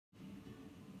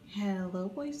Hello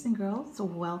boys and girls,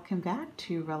 welcome back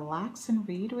to Relax and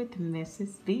Read with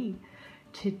Mrs. V.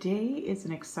 Today is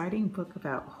an exciting book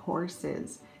about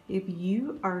horses. If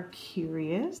you are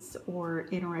curious or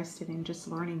interested in just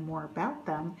learning more about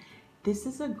them, this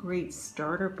is a great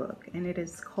starter book and it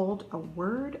is called A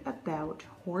Word About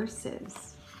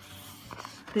Horses.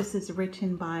 This is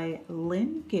written by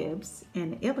Lynn Gibbs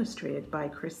and illustrated by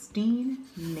Christine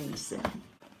Mason.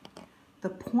 The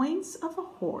points of a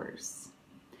horse.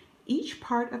 Each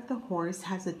part of the horse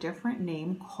has a different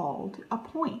name called a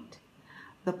point.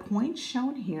 The points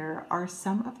shown here are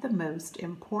some of the most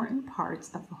important parts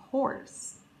of a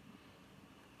horse.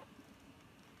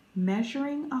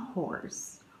 Measuring a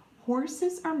horse.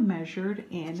 Horses are measured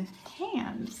in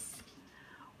hands.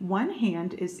 One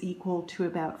hand is equal to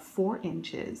about 4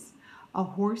 inches. A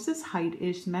horse's height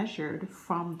is measured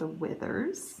from the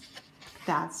withers,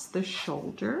 that's the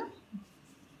shoulder,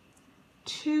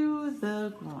 to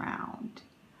the ground.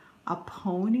 A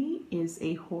pony is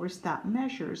a horse that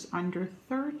measures under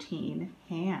 13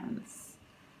 hands.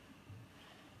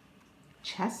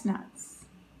 Chestnuts.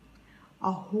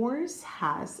 A horse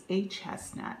has a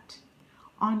chestnut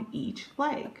on each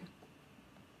leg.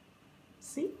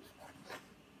 See?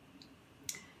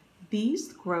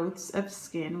 These growths of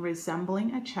skin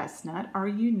resembling a chestnut are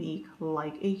unique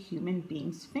like a human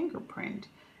being's fingerprint.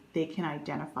 They can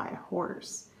identify a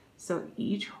horse. So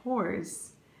each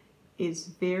horse is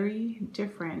very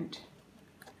different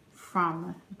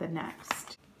from the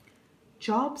next.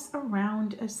 Jobs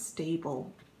around a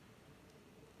stable.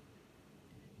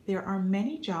 There are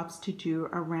many jobs to do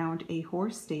around a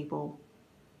horse stable.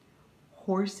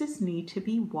 Horses need to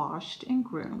be washed and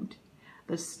groomed.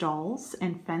 The stalls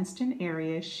and fenced-in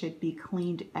areas should be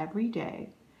cleaned every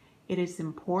day. It is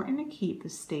important to keep the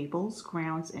stables,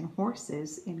 grounds, and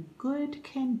horses in good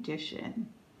condition.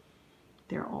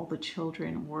 There are all the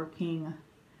children working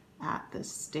at the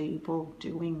stable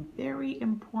doing very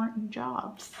important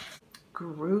jobs.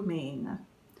 Grooming.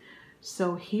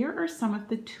 So here are some of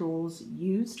the tools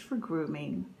used for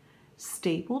grooming.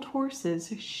 Stabled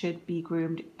horses should be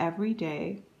groomed every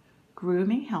day.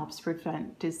 Grooming helps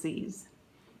prevent disease.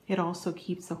 It also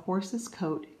keeps the horse's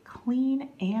coat clean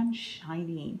and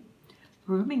shiny.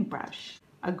 Grooming brush.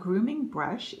 A grooming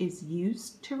brush is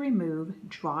used to remove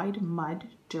dried mud,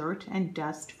 dirt, and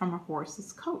dust from a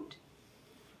horse's coat.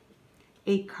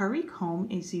 A curry comb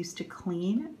is used to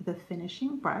clean the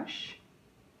finishing brush.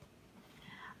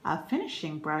 A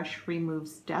finishing brush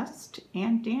removes dust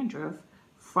and dandruff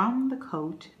from the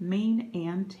coat, mane,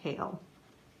 and tail.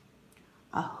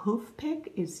 A hoof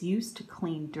pick is used to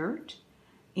clean dirt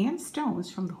and stones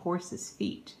from the horse's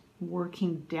feet,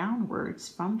 working downwards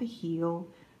from the heel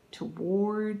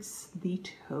towards the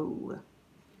toe.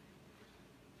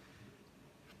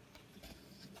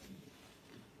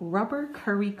 Rubber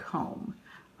curry comb.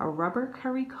 A rubber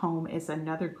curry comb is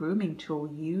another grooming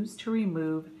tool used to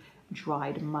remove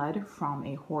dried mud from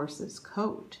a horse's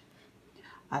coat.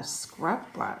 A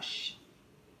scrub brush.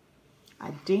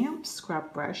 A damp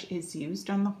scrub brush is used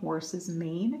on the horse's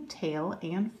mane, tail,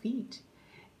 and feet.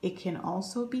 It can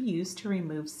also be used to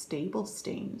remove stable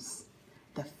stains.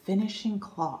 The finishing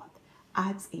cloth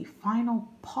adds a final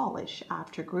polish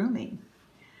after grooming.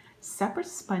 Separate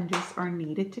sponges are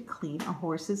needed to clean a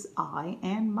horse's eye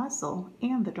and muzzle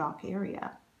and the dock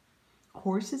area.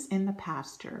 Horses in the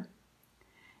pasture.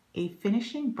 A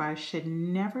finishing brush should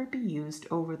never be used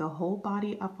over the whole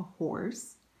body of a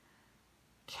horse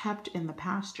kept in the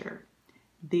pasture.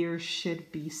 There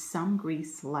should be some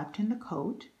grease left in the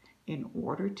coat in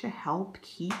order to help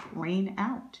keep rain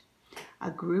out.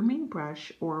 A grooming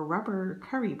brush or rubber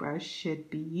curry brush should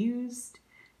be used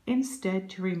instead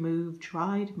to remove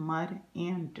dried mud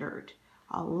and dirt.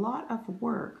 A lot of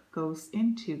work goes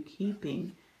into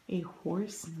keeping a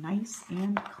horse nice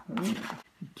and clean.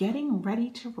 Getting ready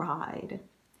to ride.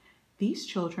 These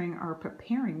children are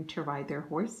preparing to ride their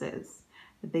horses.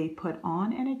 They put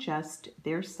on and adjust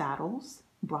their saddles,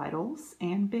 bridles,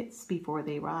 and bits before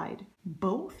they ride.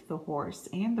 Both the horse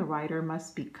and the rider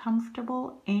must be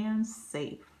comfortable and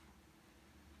safe.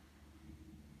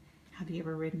 Have you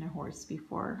ever ridden a horse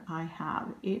before? I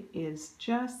have. It is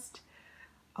just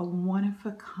a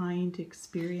one-of-a-kind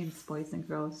experience, boys and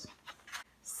girls.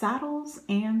 Saddles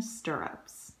and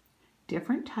stirrups.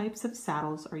 Different types of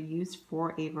saddles are used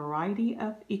for a variety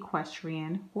of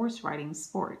equestrian horse riding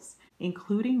sports,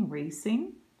 including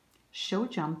racing, show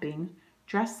jumping,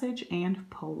 dressage, and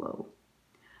polo.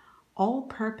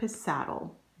 All-purpose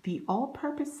saddle. The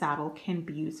all-purpose saddle can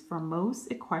be used for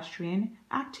most equestrian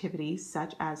activities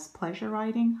such as pleasure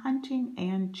riding, hunting,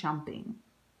 and jumping.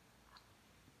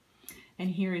 And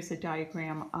here is a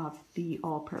diagram of the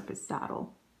all-purpose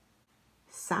saddle.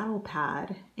 Saddle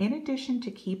pad. In addition to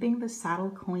keeping the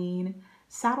saddle clean,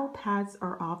 saddle pads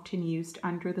are often used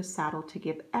under the saddle to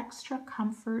give extra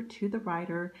comfort to the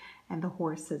rider and the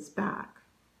horse's back.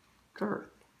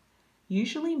 Girth.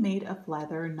 Usually made of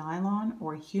leather, nylon,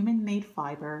 or human-made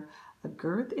fiber, a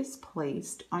girth is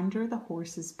placed under the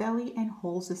horse's belly and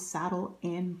holds the saddle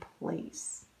in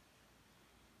place.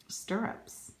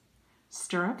 Stirrups.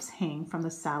 Stirrups hang from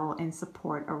the saddle and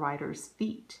support a rider's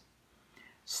feet.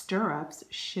 Stirrups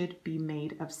should be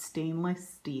made of stainless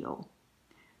steel.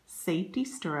 Safety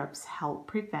stirrups help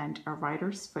prevent a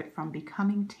rider's foot from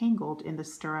becoming tangled in the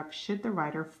stirrup should the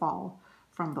rider fall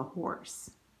from the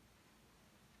horse.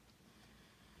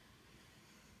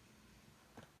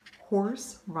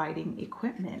 Horse riding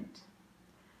equipment.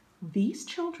 These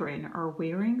children are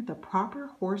wearing the proper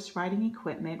horse riding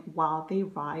equipment while they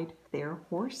ride their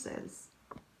horses.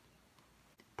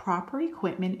 Proper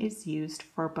equipment is used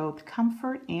for both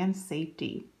comfort and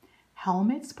safety.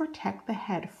 Helmets protect the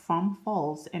head from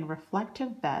falls, and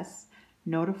reflective vests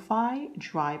notify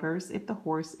drivers if the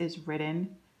horse is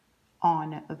ridden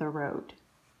on the road.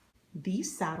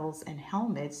 These saddles and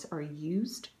helmets are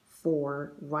used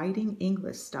for riding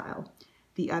English style.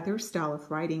 The other style of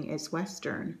riding is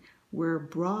Western, where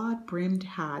broad-brimmed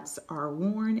hats are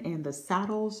worn and the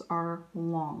saddles are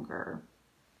longer.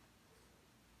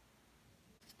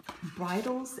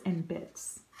 Bridles and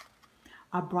bits.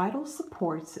 A bridle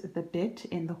supports the bit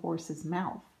in the horse's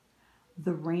mouth.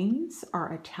 The reins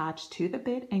are attached to the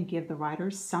bit and give the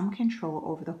rider some control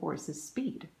over the horse's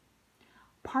speed.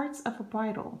 Parts of a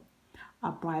bridle.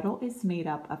 A bridle is made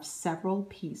up of several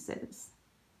pieces: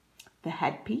 the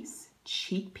headpiece,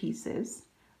 cheek pieces,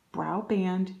 brow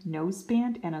band, nose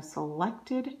band, and a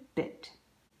selected bit.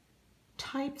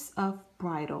 Types of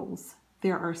bridles.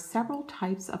 There are several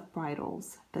types of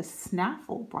bridles. The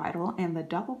snaffle bridle and the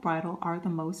double bridle are the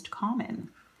most common.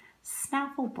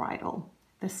 Snaffle bridle.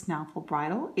 The snaffle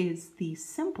bridle is the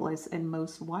simplest and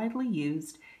most widely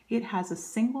used. It has a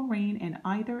single rein and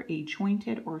either a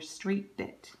jointed or straight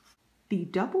bit. The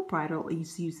double bridle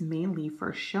is used mainly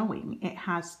for showing. It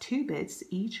has two bits,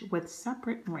 each with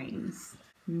separate reins.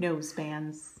 Nose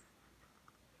bands.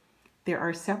 There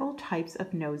are several types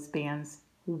of nose bands.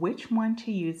 Which one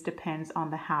to use depends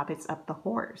on the habits of the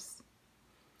horse.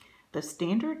 The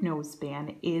standard nose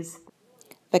band is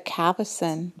the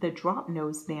cavesson. The drop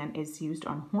nose band is used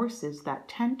on horses that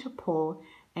tend to pull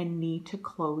and need to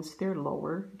close their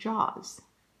lower jaws.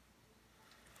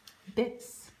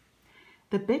 Bits.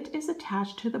 The bit is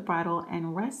attached to the bridle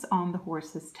and rests on the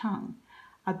horse's tongue.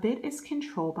 A bit is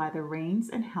controlled by the reins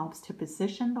and helps to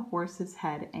position the horse's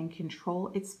head and control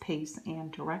its pace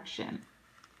and direction.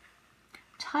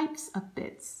 Types of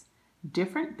bits.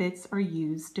 Different bits are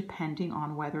used depending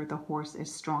on whether the horse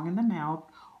is strong in the mouth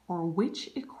or which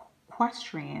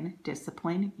equestrian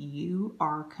discipline you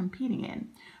are competing in.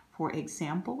 For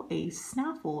example, a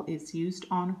snaffle is used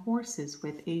on horses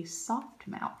with a soft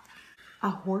mouth. A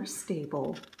horse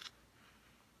stable.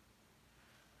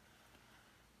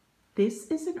 This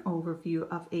is an overview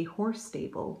of a horse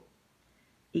stable.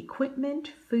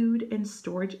 Equipment, food, and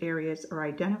storage areas are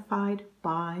identified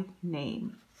by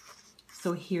name.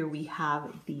 So here we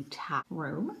have the tap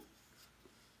room,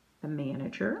 the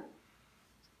manager,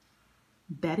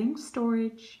 bedding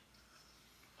storage,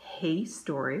 hay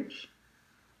storage,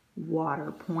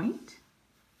 water point.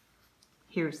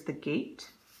 Here's the gate,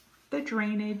 the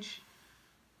drainage,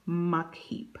 muck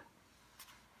heap.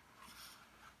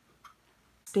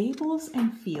 Stables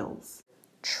and fields.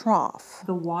 Trough.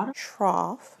 The water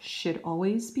trough should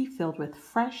always be filled with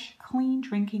fresh, clean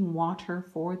drinking water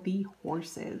for the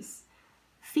horses.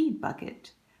 Feed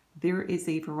bucket. There is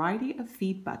a variety of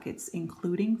feed buckets,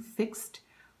 including fixed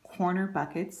corner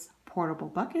buckets, portable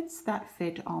buckets that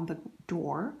fit on the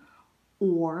door,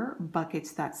 or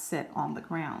buckets that sit on the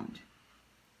ground.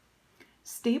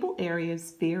 Stable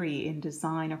areas vary in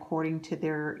design according to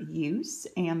their use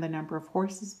and the number of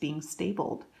horses being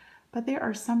stabled, but there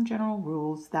are some general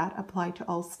rules that apply to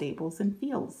all stables and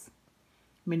fields.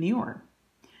 Manure.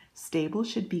 Stables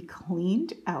should be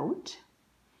cleaned out,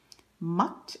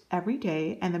 mucked every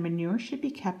day, and the manure should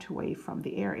be kept away from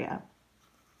the area.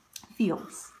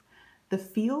 Fields. The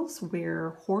fields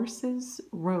where horses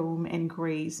roam and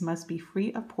graze must be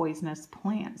free of poisonous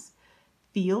plants.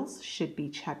 Fields should be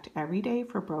checked every day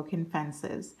for broken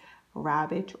fences,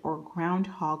 rabbit or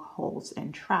groundhog holes,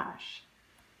 and trash.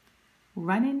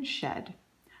 Run-in shed.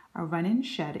 A run-in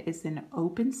shed is an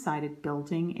open-sided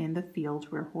building in the field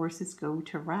where horses go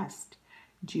to rest.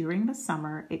 During the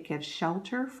summer, it gives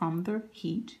shelter from the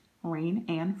heat, rain,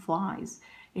 and flies.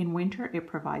 In winter, it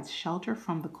provides shelter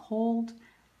from the cold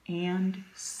and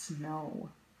snow.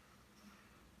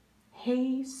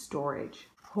 Hay storage.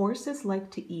 Horses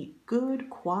like to eat good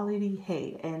quality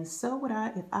hay, and so would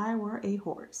I if I were a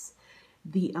horse.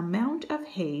 The amount of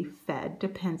hay fed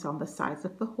depends on the size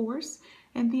of the horse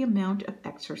and the amount of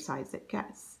exercise it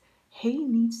gets. Hay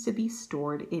needs to be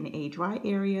stored in a dry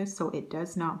area so it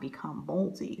does not become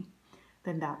moldy.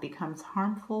 Then that becomes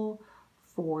harmful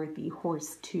for the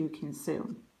horse to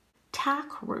consume.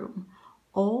 Tack room.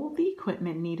 All the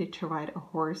equipment needed to ride a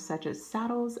horse, such as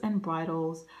saddles and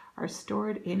bridles, are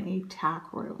stored in a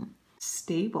tack room.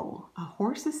 Stable. A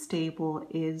horse's stable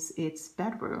is its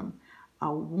bedroom,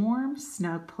 a warm,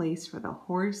 snug place for the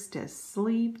horse to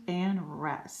sleep and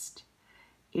rest.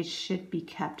 It should be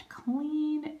kept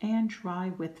clean and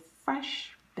dry with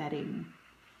fresh bedding.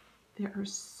 There are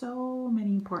so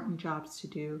many important jobs to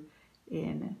do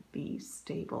in the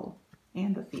stable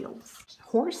and the fields.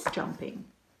 Horse jumping.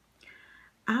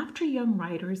 After young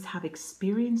riders have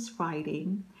experienced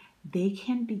riding, they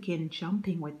can begin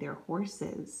jumping with their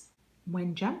horses.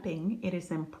 When jumping, it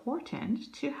is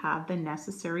important to have the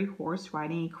necessary horse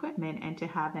riding equipment and to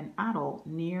have an adult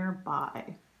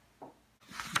nearby.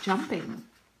 Jumping.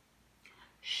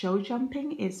 Show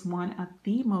jumping is one of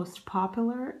the most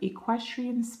popular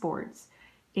equestrian sports.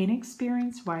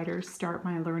 Inexperienced riders start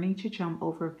by learning to jump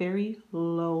over very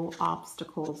low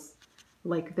obstacles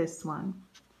like this one.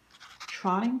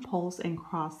 Trotting poles and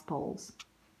cross poles.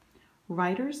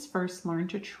 Riders first learn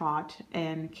to trot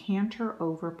and canter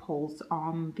over poles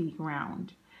on the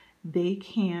ground. They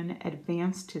can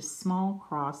advance to small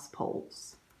cross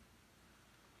poles.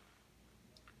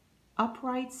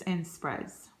 Uprights and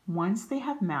spreads. Once they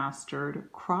have mastered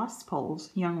cross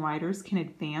poles, young riders can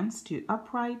advance to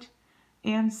upright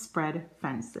and spread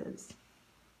fences.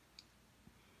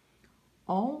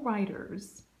 All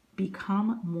riders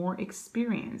become more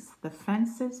experienced. The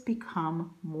fences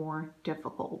become more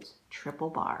difficult.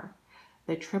 Triple bar.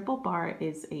 The triple bar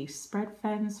is a spread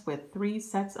fence with 3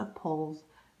 sets of poles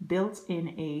built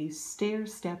in a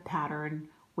stair-step pattern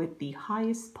with the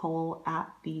highest pole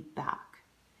at the back.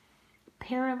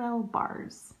 Parallel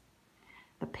bars.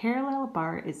 The parallel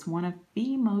bar is one of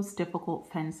the most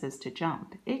difficult fences to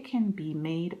jump. It can be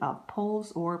made of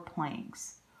poles or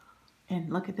planks.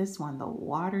 And look at this one, the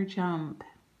water jump.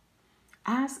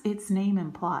 As its name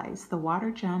implies, the water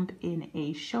jump in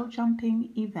a show jumping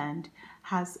event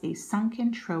has a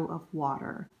sunken trough of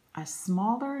water. A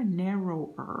smaller,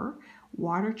 narrower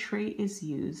water tray is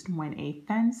used when a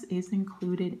fence is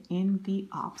included in the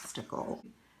obstacle.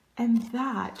 And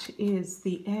that is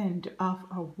the end of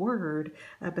a word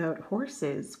about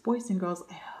horses. Boys and girls,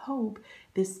 I hope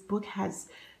this book has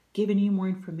given you more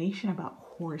information about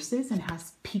horses and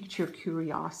has piqued your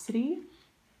curiosity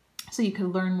so you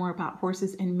can learn more about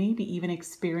horses and maybe even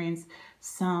experience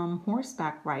some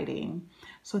horseback riding.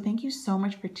 So thank you so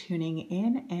much for tuning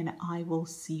in, and I will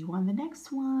see you on the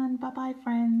next one. Bye-bye,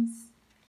 friends.